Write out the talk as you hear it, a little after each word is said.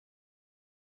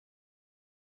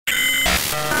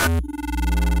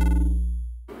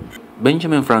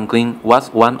Benjamin Franklin was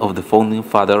one of the founding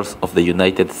fathers of the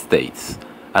United States,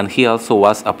 and he also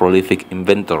was a prolific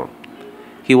inventor.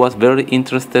 He was very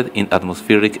interested in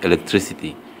atmospheric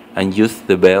electricity and used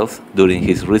the bells during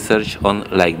his research on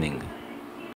lightning.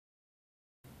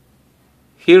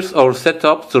 Here's our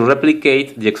setup to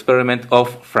replicate the experiment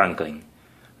of Franklin.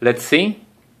 Let's see.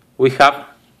 We have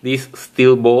this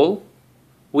steel ball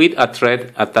with a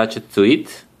thread attached to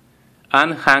it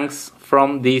and hangs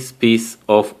from this piece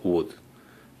of wood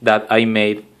that I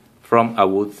made from a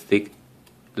wood stick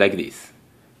like this.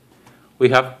 We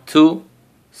have two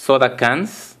soda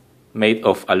cans made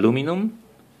of aluminum,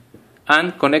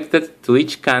 and connected to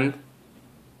each can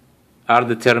are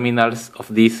the terminals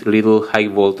of this little high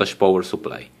voltage power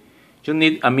supply. You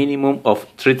need a minimum of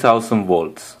 3000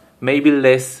 volts, maybe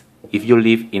less if you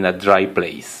live in a dry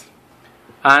place.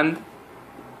 And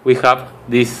we have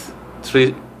this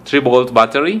 3-volt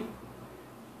battery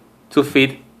to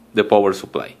feed the power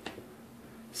supply.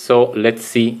 So let's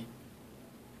see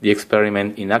the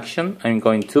experiment in action. I'm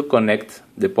going to connect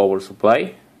the power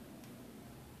supply.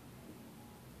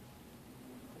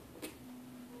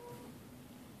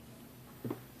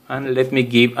 And let me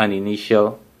give an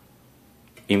initial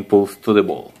impulse to the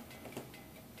ball.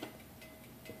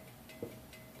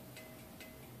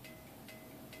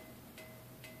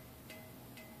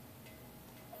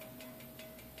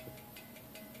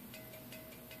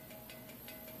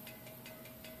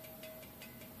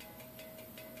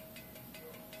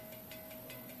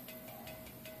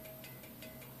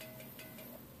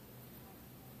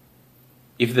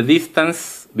 If the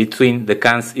distance between the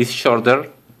cans is shorter,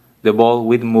 the ball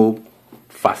will move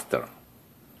faster.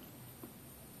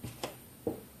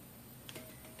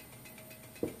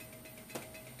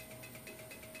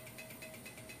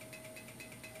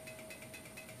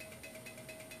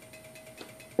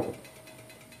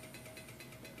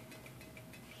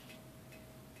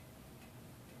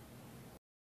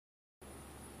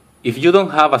 If you don't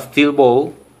have a steel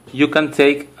ball, you can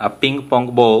take a ping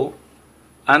pong ball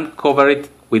and cover it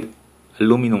with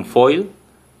aluminum foil,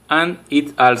 and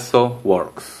it also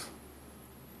works.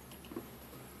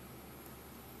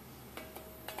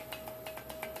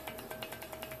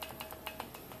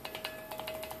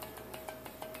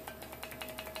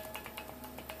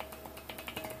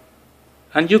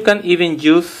 And you can even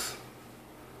use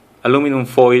aluminum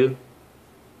foil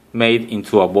made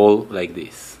into a ball like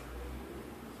this.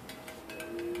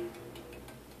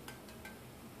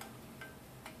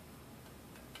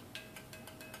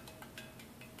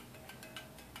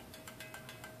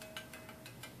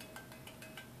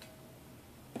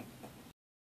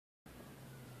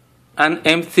 An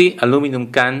empty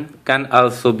aluminum can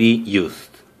also be used.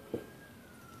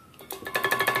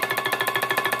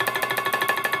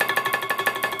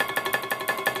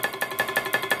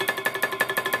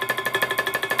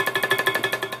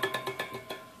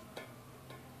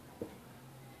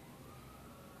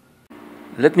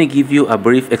 Let me give you a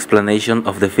brief explanation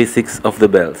of the physics of the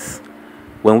bells.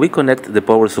 When we connect the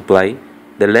power supply,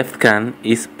 the left can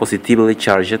is positively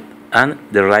charged and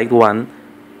the right one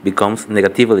becomes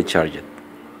negatively charged.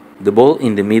 The ball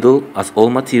in the middle, as all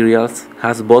materials,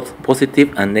 has both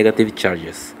positive and negative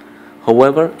charges.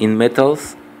 However, in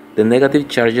metals, the negative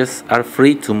charges are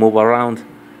free to move around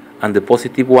and the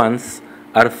positive ones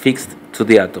are fixed to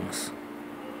the atoms.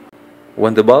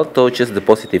 When the ball touches the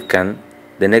positive can,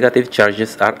 the negative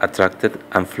charges are attracted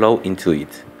and flow into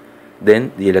it.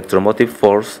 Then the electromotive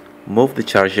force moves the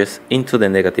charges into the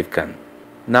negative can.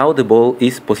 Now the ball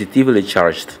is positively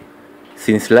charged.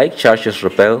 Since like charges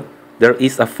repel, there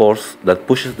is a force that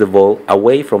pushes the ball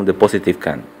away from the positive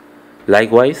can.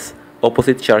 Likewise,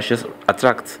 opposite charges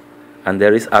attract, and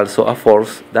there is also a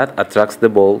force that attracts the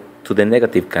ball to the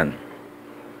negative can.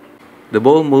 The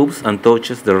ball moves and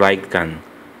touches the right can,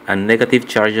 and negative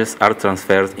charges are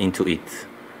transferred into it.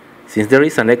 Since there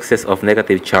is an excess of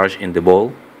negative charge in the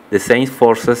ball, the same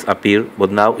forces appear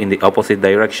but now in the opposite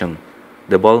direction.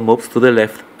 The ball moves to the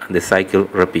left and the cycle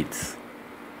repeats.